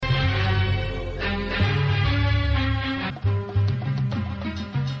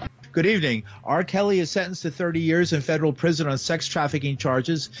Good evening. R. Kelly is sentenced to 30 years in federal prison on sex trafficking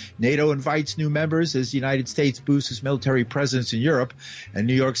charges. NATO invites new members as the United States boosts its military presence in Europe, and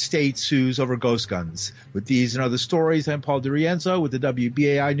New York State sues over ghost guns. With these and other stories, I'm Paul DiRienzo with the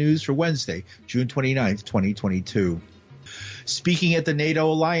WBAI News for Wednesday, June 29th, 2022. Speaking at the NATO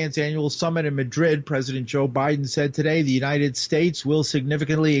Alliance annual summit in Madrid, President Joe Biden said today the United States will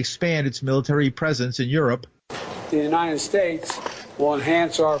significantly expand its military presence in Europe. The United States will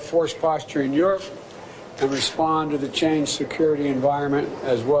enhance our force posture in Europe and respond to the changed security environment,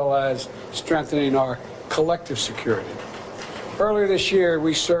 as well as strengthening our collective security. Earlier this year,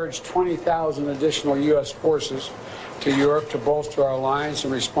 we surged 20,000 additional U.S. forces to Europe to bolster our alliance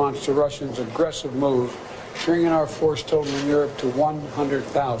in response to Russia's aggressive move, bringing our force total in Europe to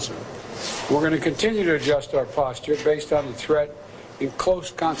 100,000. We're going to continue to adjust our posture based on the threat in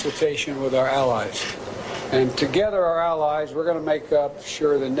close consultation with our allies. And together, our allies, we're going to make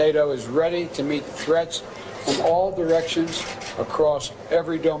sure that NATO is ready to meet threats from all directions across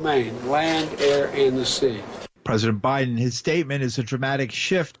every domain, land, air, and the sea. President Biden, his statement is a dramatic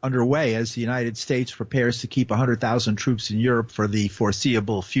shift underway as the United States prepares to keep 100,000 troops in Europe for the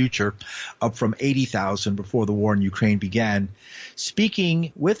foreseeable future, up from 80,000 before the war in Ukraine began.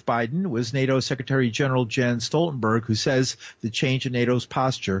 Speaking with Biden was NATO Secretary General Jens Stoltenberg, who says the change in NATO's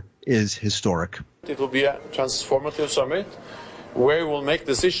posture is historic. It will be a transformative summit where we'll make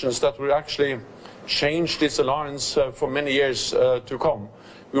decisions that will actually change this alliance for many years to come.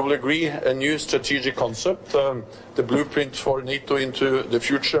 We will agree a new strategic concept, the blueprint for NATO into the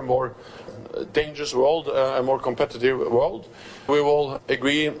future, more dangerous world, a more competitive world. We will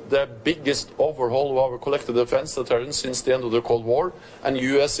agree the biggest overhaul of our collective defense deterrence since the end of the Cold War, and the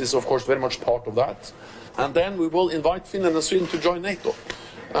US is, of course, very much part of that. And then we will invite Finland and Sweden to join NATO.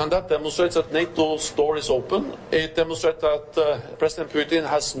 And that demonstrates that NATO's door is open. It demonstrates that President Putin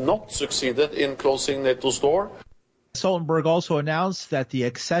has not succeeded in closing NATO's door. Stoltenberg also announced that the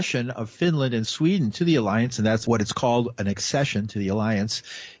accession of Finland and Sweden to the alliance, and that's what it's called, an accession to the alliance,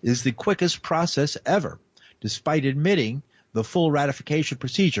 is the quickest process ever, despite admitting the full ratification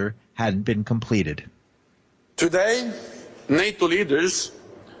procedure hadn't been completed. Today, NATO leaders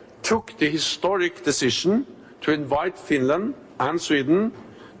took the historic decision to invite Finland and Sweden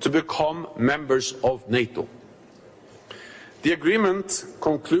to become members of NATO. The agreement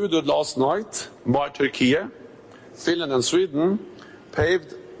concluded last night by Turkey, Finland and Sweden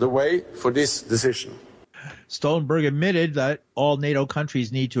paved the way for this decision. Stoltenberg admitted that all NATO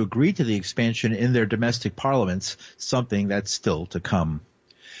countries need to agree to the expansion in their domestic parliaments, something that's still to come.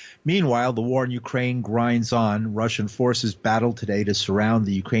 Meanwhile, the war in Ukraine grinds on. Russian forces battled today to surround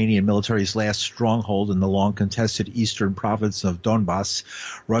the Ukrainian military's last stronghold in the long-contested eastern province of Donbas.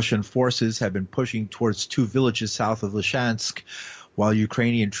 Russian forces have been pushing towards two villages south of Lysychansk, while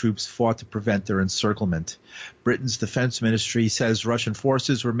Ukrainian troops fought to prevent their encirclement. Britain's defense ministry says Russian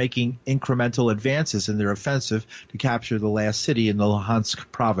forces were making incremental advances in their offensive to capture the last city in the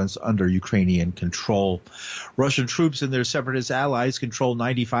Luhansk province under Ukrainian control. Russian troops and their separatist allies control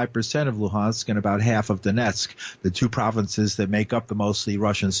 95% of Luhansk and about half of Donetsk, the two provinces that make up the mostly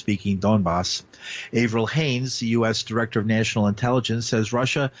Russian-speaking Donbas. Avril Haines, the U.S. Director of National Intelligence, says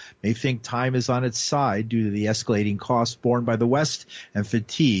Russia may think time is on its side due to the escalating costs borne by the West and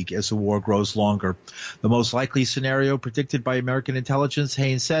fatigue as the war grows longer. The most likely scenario predicted by American intelligence,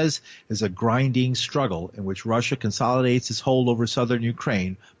 Haines says, is a grinding struggle in which Russia consolidates its hold over southern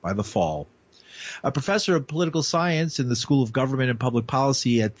Ukraine by the fall. A professor of political science in the School of Government and Public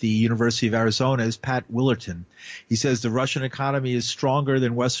Policy at the University of Arizona is Pat Willerton. He says the Russian economy is stronger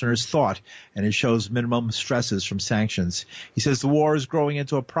than Westerners thought, and it shows minimum stresses from sanctions. He says the war is growing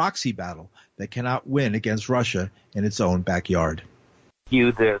into a proxy battle that cannot win against Russia in its own backyard.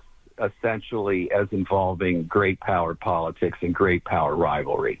 View this essentially as involving great power politics and great power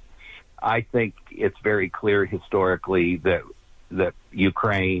rivalry. I think it's very clear historically that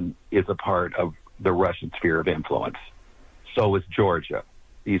Ukraine is a part of the Russian sphere of influence. So is Georgia.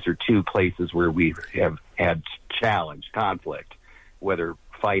 These are two places where we have had challenge, conflict, whether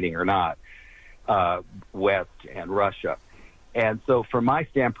fighting or not, West and Russia. And so from my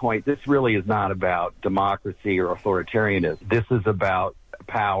standpoint, this really is not about democracy or authoritarianism. This is about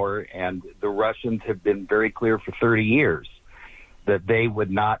power, and the Russians have been very clear for 30 years that they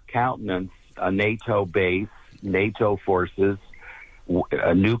would not countenance a NATO base, NATO forces,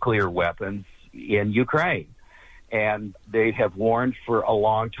 nuclear weapons in Ukraine. And they have warned for a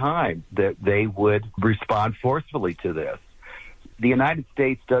long time that they would respond forcefully to this. The United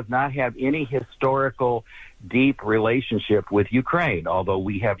States does not have any historical deep relationship with Ukraine, although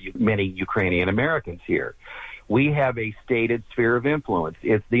we have many Ukrainian Americans here. We have a stated sphere of influence.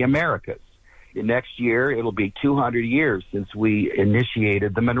 It's the Americas. Next year, it'll be 200 years since we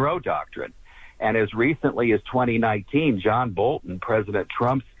initiated the Monroe Doctrine. And as recently as 2019, John Bolton, President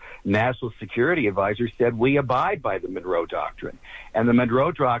Trump's national security advisor, said we abide by the Monroe Doctrine. And the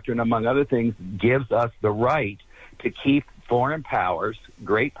Monroe Doctrine, among other things, gives us the right to keep foreign powers,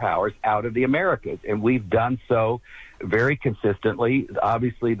 great powers, out of the Americas. And we've done so very consistently.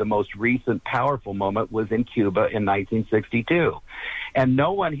 Obviously, the most recent powerful moment was in Cuba in 1962. And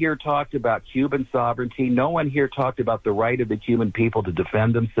no one here talked about Cuban sovereignty. No one here talked about the right of the Cuban people to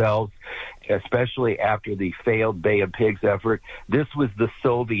defend themselves, especially after the failed Bay of Pigs effort. This was the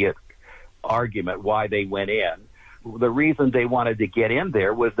Soviet argument why they went in. The reason they wanted to get in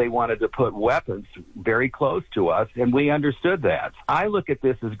there was they wanted to put weapons very close to us, and we understood that. I look at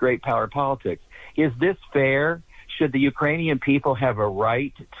this as great power politics. Is this fair? Should the Ukrainian people have a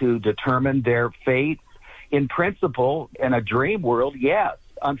right to determine their fate? In principle, in a dream world, yes.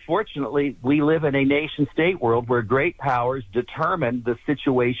 Unfortunately, we live in a nation-state world where great powers determine the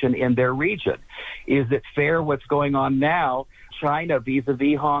situation in their region. Is it fair what's going on now? China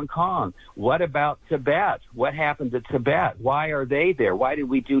vis-a-vis Hong Kong. What about Tibet? What happened to Tibet? Why are they there? Why did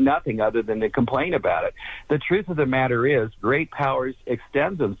we do nothing other than to complain about it? The truth of the matter is great powers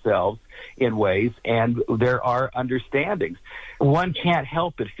extend themselves in ways, and there are understandings. One can't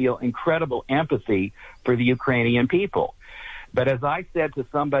help but feel incredible empathy for the Ukrainian people. But as I said to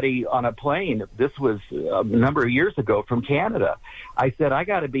somebody on a plane, this was a number of years ago from Canada, I said, I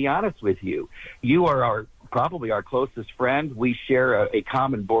got to be honest with you. You are probably our closest friend. We share a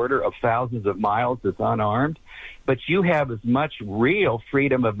common border of thousands of miles that's unarmed. But you have as much real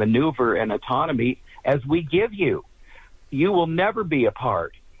freedom of maneuver and autonomy as we give you. You will never be a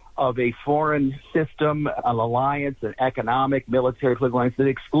part of a foreign system, an alliance, an economic, military, political alliance that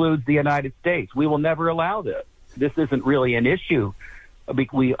excludes the United States. We will never allow this. This isn't really an issue.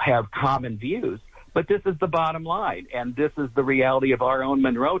 We have common views, but this is the bottom line, and this is the reality of our own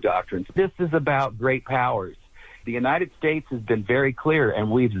Monroe Doctrine. This is about great powers. The United States has been very clear, and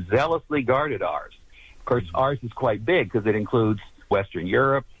we've zealously guarded ours. Of course, ours is quite big because it includes Western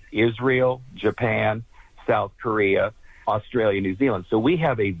Europe, Israel, Japan, South Korea, Australia, New Zealand. So we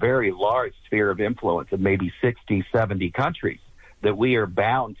have a very large sphere of influence of maybe 60, 70 countries that we are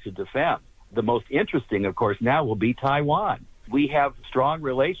bound to defend. The most interesting, of course, now will be Taiwan. We have strong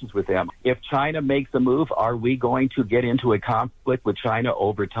relations with them. If China makes a move, are we going to get into a conflict with China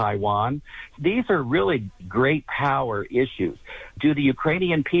over Taiwan? These are really great power issues. Do the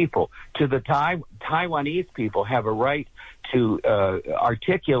Ukrainian people, to the Taiwanese people, have a right to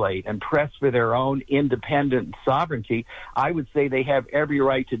articulate and press for their own independent sovereignty? I would say they have every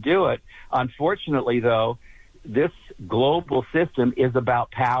right to do it. Unfortunately, though, this global system is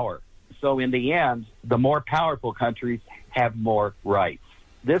about power. So in the end, the more powerful countries have more rights.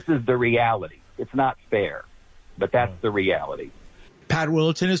 This is the reality. It's not fair, but that's the reality. Pat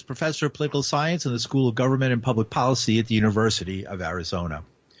Willerton is professor of political science in the School of Government and Public Policy at the University of Arizona.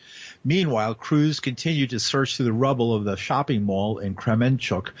 Meanwhile, crews continue to search through the rubble of the shopping mall in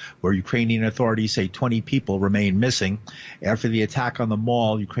Kremenchuk, where Ukrainian authorities say 20 people remain missing. After the attack on the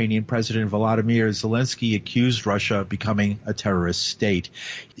mall, Ukrainian President Volodymyr Zelensky accused Russia of becoming a terrorist state.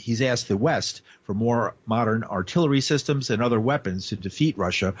 He's asked the West for more modern artillery systems and other weapons to defeat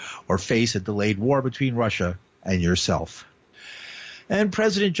Russia or face a delayed war between Russia and yourself. And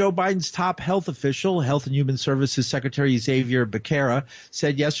President Joe Biden's top health official, Health and Human Services Secretary Xavier Becerra,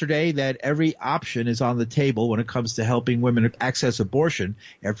 said yesterday that every option is on the table when it comes to helping women access abortion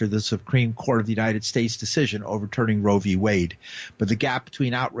after the Supreme Court of the United States decision overturning Roe v. Wade. But the gap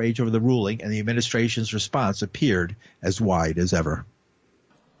between outrage over the ruling and the administration's response appeared as wide as ever.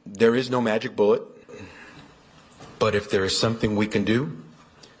 There is no magic bullet, but if there is something we can do,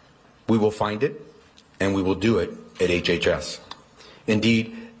 we will find it, and we will do it at HHS.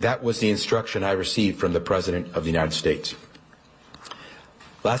 Indeed, that was the instruction I received from the President of the United States.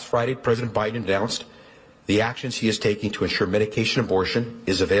 Last Friday, President Biden announced the actions he is taking to ensure medication abortion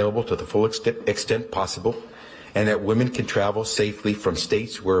is available to the full extent possible, and that women can travel safely from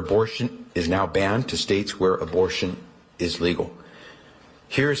states where abortion is now banned to states where abortion is legal.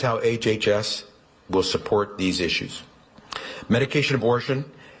 Here's how HHS will support these issues. Medication abortion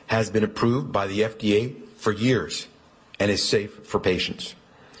has been approved by the FDA for years and is safe for patients.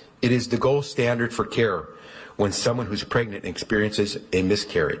 It is the gold standard for care when someone who's pregnant experiences a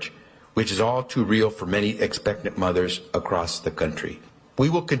miscarriage, which is all too real for many expectant mothers across the country.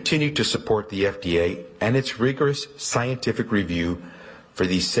 We will continue to support the FDA and its rigorous scientific review for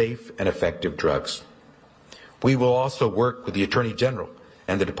these safe and effective drugs. We will also work with the Attorney General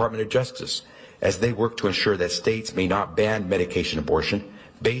and the Department of Justice as they work to ensure that states may not ban medication abortion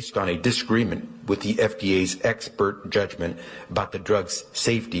based on a disagreement with the FDA's expert judgment about the drug's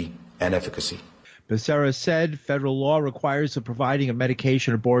safety and efficacy. Becerra said federal law requires the providing of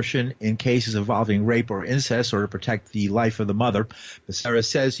medication abortion in cases involving rape or incest or to protect the life of the mother. Becerra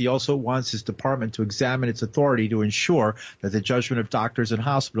says he also wants his department to examine its authority to ensure that the judgment of doctors and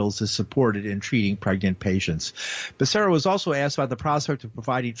hospitals is supported in treating pregnant patients. Becerra was also asked about the prospect of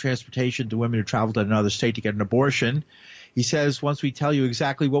providing transportation to women who travel to another state to get an abortion. He says, once we tell you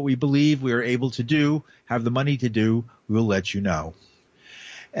exactly what we believe we are able to do, have the money to do, we will let you know.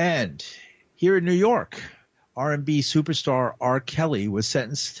 And here in New York, R&B superstar R. Kelly was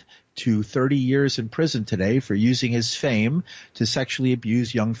sentenced to 30 years in prison today for using his fame to sexually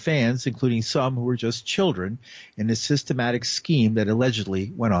abuse young fans, including some who were just children, in a systematic scheme that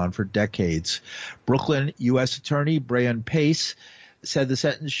allegedly went on for decades. Brooklyn U.S. Attorney Brian Pace said the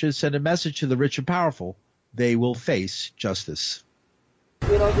sentence should send a message to the rich and powerful. They will face justice.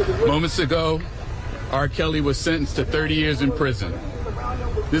 Moments ago, R. Kelly was sentenced to 30 years in prison.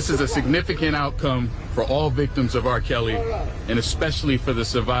 This is a significant outcome for all victims of R. Kelly, and especially for the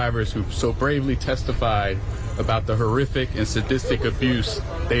survivors who so bravely testified about the horrific and sadistic abuse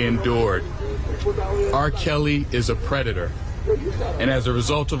they endured. R. Kelly is a predator, and as a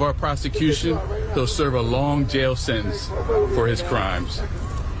result of our prosecution, he'll serve a long jail sentence for his crimes.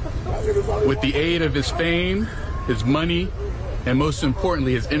 With the aid of his fame, his money, and most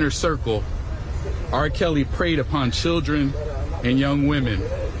importantly, his inner circle, R. Kelly preyed upon children and young women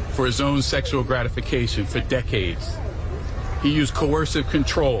for his own sexual gratification for decades. He used coercive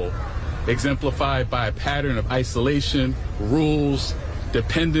control, exemplified by a pattern of isolation, rules,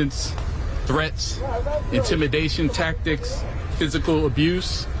 dependence, threats, intimidation tactics, physical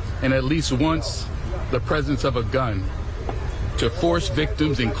abuse, and at least once, the presence of a gun, to force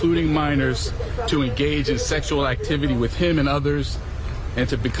victims, including minors, to engage in sexual activity with him and others, and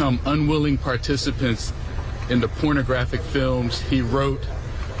to become unwilling participants in the pornographic films he wrote,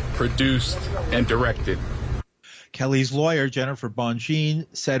 produced, and directed. Kelly's lawyer, Jennifer Bongine,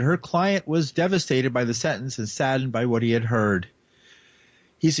 said her client was devastated by the sentence and saddened by what he had heard.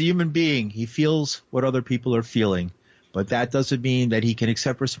 He's a human being. He feels what other people are feeling, but that doesn't mean that he can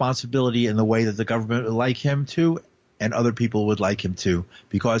accept responsibility in the way that the government would like him to and other people would like him to,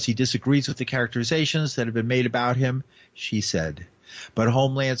 because he disagrees with the characterizations that have been made about him, she said. But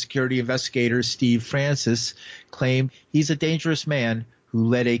Homeland Security investigator Steve Francis claimed he's a dangerous man who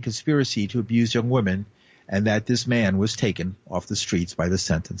led a conspiracy to abuse young women, and that this man was taken off the streets by the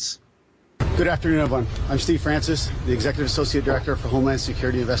sentence. Good afternoon, everyone. I'm Steve Francis, the Executive Associate Director for Homeland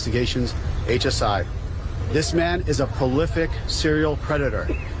Security Investigations, HSI. This man is a prolific serial predator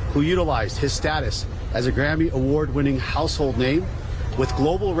who utilized his status as a Grammy Award-winning household name with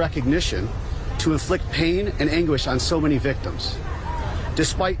global recognition to inflict pain and anguish on so many victims.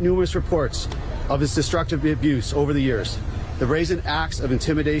 Despite numerous reports of his destructive abuse over the years, the brazen acts of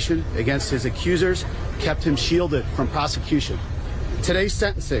intimidation against his accusers kept him shielded from prosecution. Today's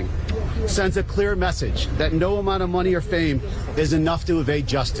sentencing sends a clear message that no amount of money or fame is enough to evade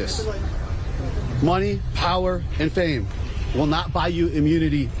justice. Money, power, and fame will not buy you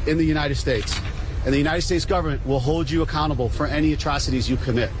immunity in the United States, and the United States government will hold you accountable for any atrocities you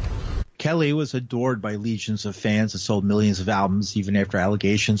commit. Kelly was adored by legions of fans and sold millions of albums even after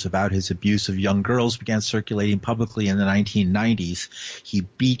allegations about his abuse of young girls began circulating publicly in the 1990s. He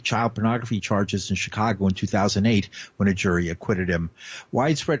beat child pornography charges in Chicago in 2008 when a jury acquitted him.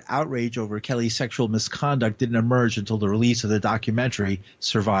 Widespread outrage over Kelly's sexual misconduct didn't emerge until the release of the documentary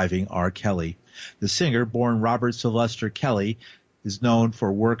Surviving R. Kelly. The singer, born Robert Sylvester Kelly, is known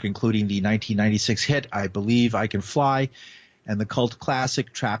for work including the 1996 hit I Believe I Can Fly, and the cult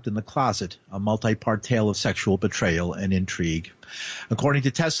classic Trapped in the Closet, a multi-part tale of sexual betrayal and intrigue. According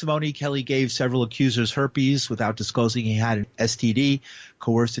to testimony, Kelly gave several accusers herpes without disclosing he had an STD,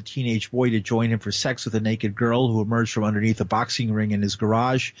 coerced a teenage boy to join him for sex with a naked girl who emerged from underneath a boxing ring in his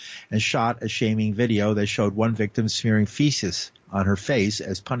garage, and shot a shaming video that showed one victim smearing feces on her face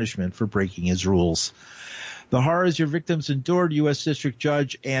as punishment for breaking his rules. The horrors your victims endured, U.S. District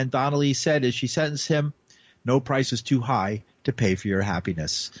Judge Ann Donnelly said as she sentenced him, no price is too high to pay for your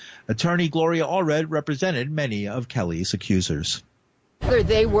happiness. Attorney Gloria Allred represented many of Kelly's accusers.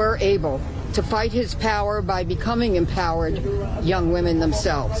 They were able to fight his power by becoming empowered young women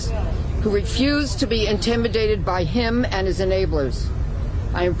themselves, who refused to be intimidated by him and his enablers.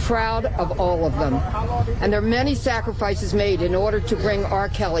 I am proud of all of them, and there are many sacrifices made in order to bring R.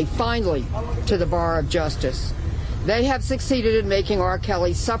 Kelly finally to the bar of justice. They have succeeded in making R.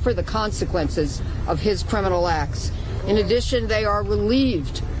 Kelly suffer the consequences of his criminal acts. In addition, they are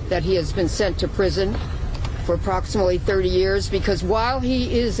relieved that he has been sent to prison for approximately 30 years because while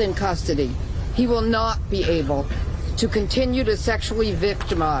he is in custody, he will not be able to continue to sexually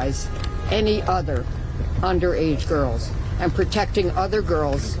victimize any other underage girls. And protecting other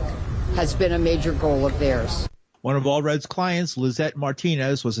girls has been a major goal of theirs. One of Allred's clients, Lizette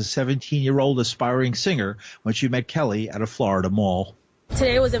Martinez, was a 17-year-old aspiring singer when she met Kelly at a Florida mall.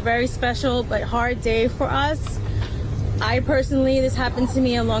 Today was a very special but hard day for us. I personally, this happened to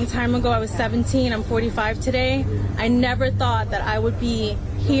me a long time ago. I was 17, I'm 45 today. I never thought that I would be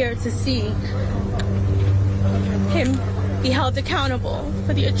here to see him be held accountable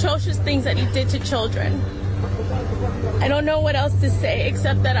for the atrocious things that he did to children. I don't know what else to say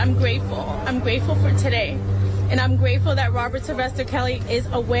except that I'm grateful. I'm grateful for today. And I'm grateful that Robert Sylvester Kelly is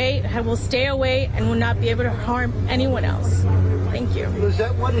away, will stay away, and will not be able to harm anyone else. Thank you.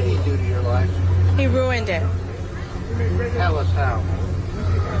 Lizette, what did he do to your life? He ruined it. Tell us how.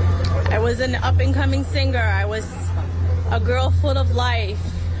 I was an up-and-coming singer. I was a girl full of life,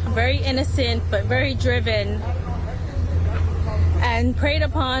 very innocent but very driven, and preyed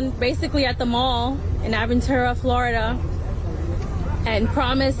upon basically at the mall in Aventura, Florida, and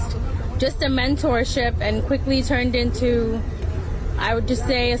promised just a mentorship and quickly turned into, I would just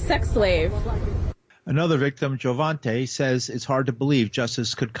say, a sex slave. Another victim, Jovante, says it's hard to believe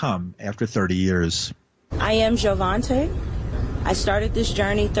justice could come after 30 years. I am Jovante. I started this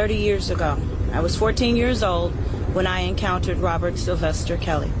journey 30 years ago. I was 14 years old when I encountered Robert Sylvester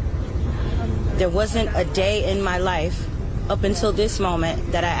Kelly. There wasn't a day in my life up until this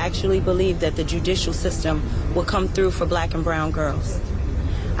moment that I actually believed that the judicial system would come through for black and brown girls.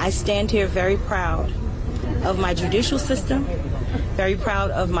 I stand here very proud of my judicial system, very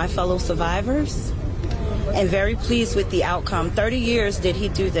proud of my fellow survivors, and very pleased with the outcome. 30 years did he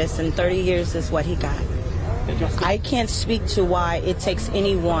do this, and 30 years is what he got. I can't speak to why it takes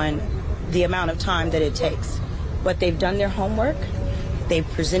anyone the amount of time that it takes, but they've done their homework, they've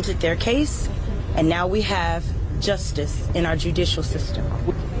presented their case, and now we have justice in our judicial system.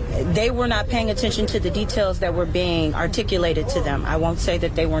 They were not paying attention to the details that were being articulated to them. I won't say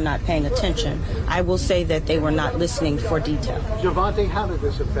that they were not paying attention. I will say that they were not listening for detail. Jovante, how did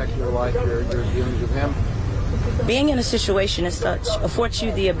this affect your life, your dealings with him? Being in a situation as such affords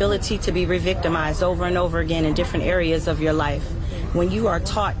you the ability to be re-victimized over and over again in different areas of your life. When you are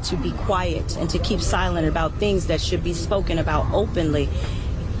taught to be quiet and to keep silent about things that should be spoken about openly,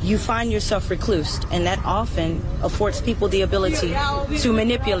 you find yourself reclused, and that often affords people the ability to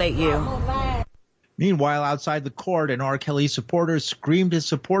manipulate you. Meanwhile, outside the court, an R. Kelly supporter screamed his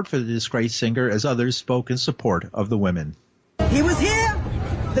support for the disgraced singer as others spoke in support of the women. He was here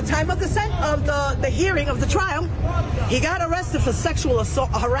the time of the hearing of the trial. He got arrested for sexual assault,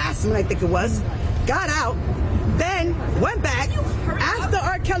 harassment, I think it was, got out, then went back. After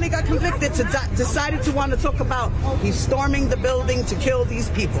R. Kelly got convicted, decided to want to talk about he's storming the building to kill these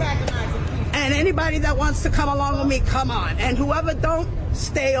people. And anybody that wants to come along with me, come on. And whoever don't,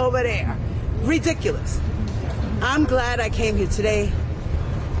 stay over there. Ridiculous. I'm glad I came here today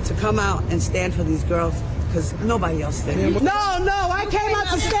to come out and stand for these girls, because nobody else did. No, I came out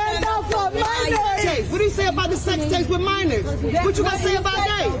to stand up for minors. What do you say about the sex tapes with minors? What you gonna say about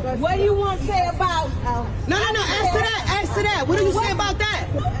that? What do you want to say about? No, answer that. What do you say about that?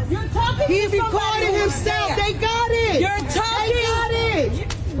 You're talking. He recorded himself. They got it. You're talking. They got it.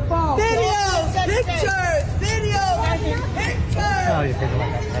 Videos.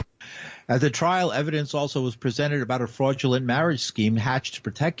 At the trial, evidence also was presented about a fraudulent marriage scheme hatched to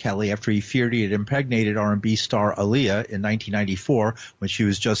protect Kelly after he feared he had impregnated R&B star Aaliyah in 1994 when she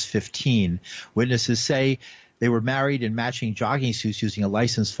was just 15. Witnesses say they were married in matching jogging suits using a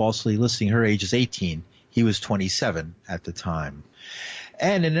license falsely listing her age as 18. He was 27 at the time.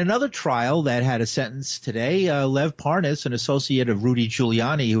 And in another trial that had a sentence today, Lev Parnas, an associate of Rudy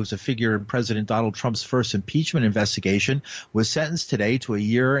Giuliani, who was a figure in President Donald Trump's first impeachment investigation, was sentenced today to 1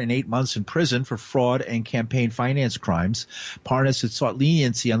 year and 8 months in prison for fraud and campaign finance crimes. Parnas had sought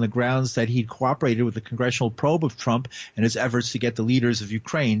leniency on the grounds that he'd cooperated with the congressional probe of Trump and his efforts to get the leaders of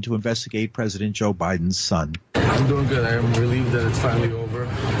Ukraine to investigate President Joe Biden's son. I'm doing good. I am relieved that it's finally over.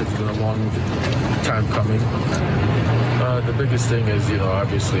 It's been a long time coming. The biggest thing is,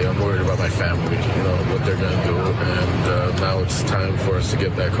 obviously I'm worried about my family, what they're going to do. And now it's time for us to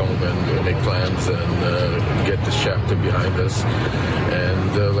get back home and make plans and get this chapter behind us.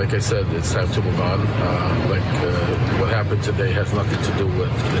 And like I said, it's time to move on. What happened today has nothing to do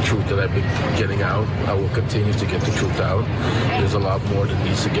with the truth that I've been getting out. I will continue to get the truth out. There's a lot more that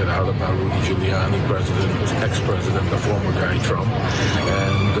needs to get out about Rudy Giuliani, ex-president, the former guy Trump,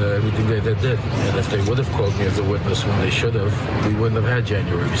 and everything they did. And if they would have called me as a witness when they should have, we wouldn't have had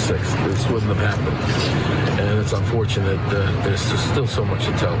January 6th. This wouldn't have happened. And it's unfortunate that there's still so much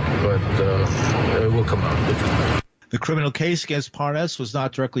to tell, but it will come out. The criminal case against Parnas was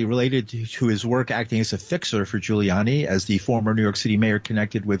not directly related to his work acting as a fixer for Giuliani, as the former New York City mayor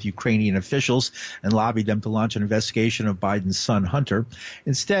connected with Ukrainian officials and lobbied them to launch an investigation of Biden's son, Hunter.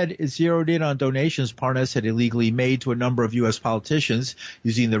 Instead, it zeroed in on donations Parnas had illegally made to a number of U.S. politicians,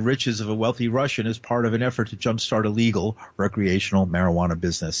 using the riches of a wealthy Russian as part of an effort to jumpstart a legal recreational marijuana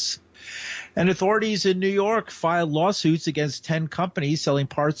business. And authorities in New York filed lawsuits against 10 companies selling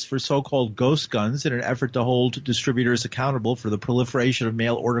parts for so-called ghost guns in an effort to hold distributors accountable for the proliferation of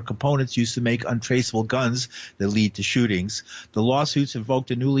mail-order components used to make untraceable guns that lead to shootings. The lawsuits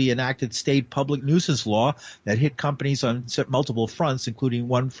invoked a newly enacted state public nuisance law that hit companies on multiple fronts, including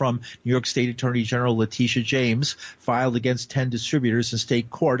one from New York State Attorney General Letitia James, filed against 10 distributors in state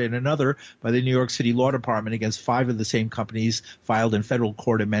court, and another by the New York City Law Department against 5 of the same companies filed in federal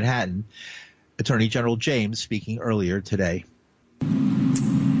court in Manhattan. Attorney General James speaking earlier today.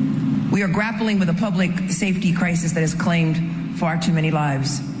 We are grappling with a public safety crisis that has claimed far too many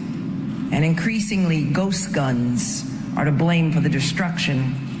lives. And increasingly, ghost guns are to blame for the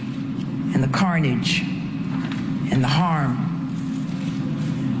destruction and the carnage and the harm.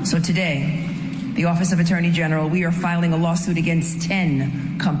 So today, the Office of Attorney General, we are filing a lawsuit against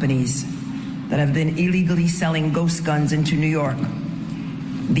 10 companies that have been illegally selling ghost guns into New York.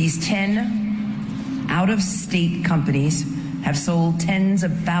 These 10 out-of-state companies have sold tens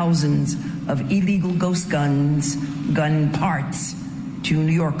of thousands of illegal ghost guns, gun parts, to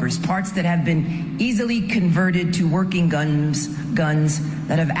New Yorkers, parts that have been easily converted to working guns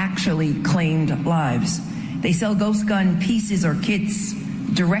that have actually claimed lives. They sell ghost gun pieces or kits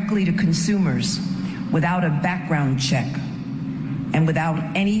directly to consumers without a background check and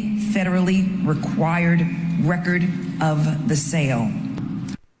without any federally required record of the sale.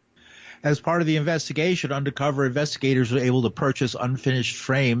 As part of the investigation, undercover investigators were able to purchase unfinished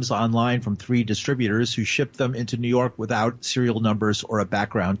frames online from 3 distributors who shipped them into New York without serial numbers or a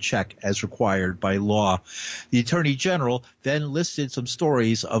background check as required by law. The Attorney General then listed some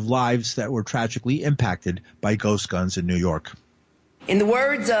stories of lives that were tragically impacted by ghost guns in New York. In the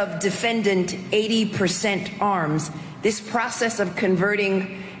words of defendant 80% Arms, this process of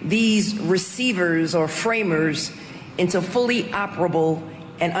converting these receivers or framers into fully operable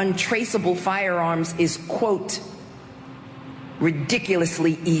and untraceable firearms is, quote,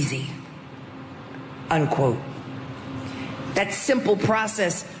 ridiculously easy, unquote. That simple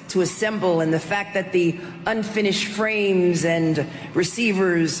process to assemble and the fact that the unfinished frames and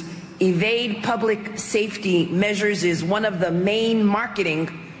receivers evade public safety measures is one of the main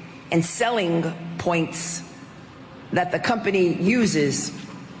marketing and selling points that the company uses.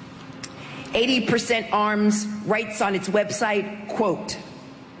 80% Arms writes on its website, quote,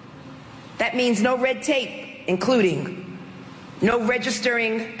 that means no red tape, including no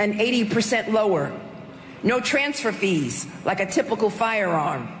registering an 80% lower, no transfer fees like a typical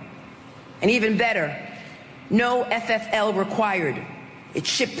firearm, and even better, no FFL required. It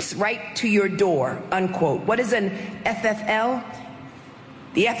ships right to your door, unquote. What is an FFL?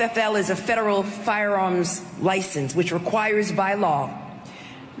 The FFL is a federal firearms license, which requires by law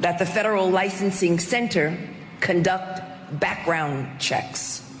that the Federal Licensing Center conduct background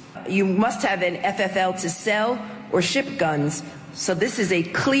checks. You must have an FFL to sell or ship guns, so this is a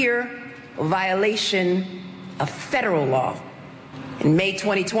clear violation of federal law. In May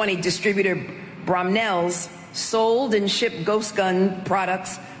 2020, distributor Bromnells sold and shipped ghost gun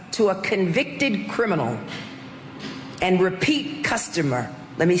products to a convicted criminal and repeat customer.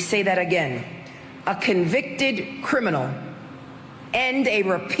 Let me say that again. A convicted criminal and a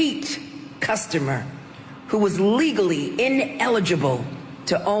repeat customer who was legally ineligible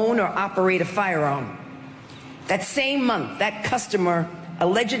to own or operate a firearm. That same month, that customer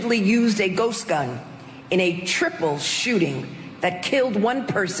allegedly used a ghost gun in a triple shooting that killed 1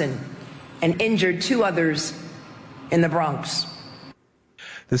 person and injured 2 others in the Bronx.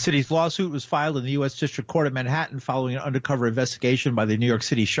 The city's lawsuit was filed in the U.S. District Court of Manhattan following an undercover investigation by the New York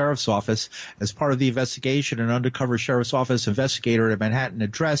City Sheriff's Office. As part of the investigation, an undercover Sheriff's Office investigator at a Manhattan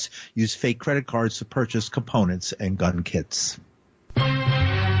address used fake credit cards to purchase components and gun kits.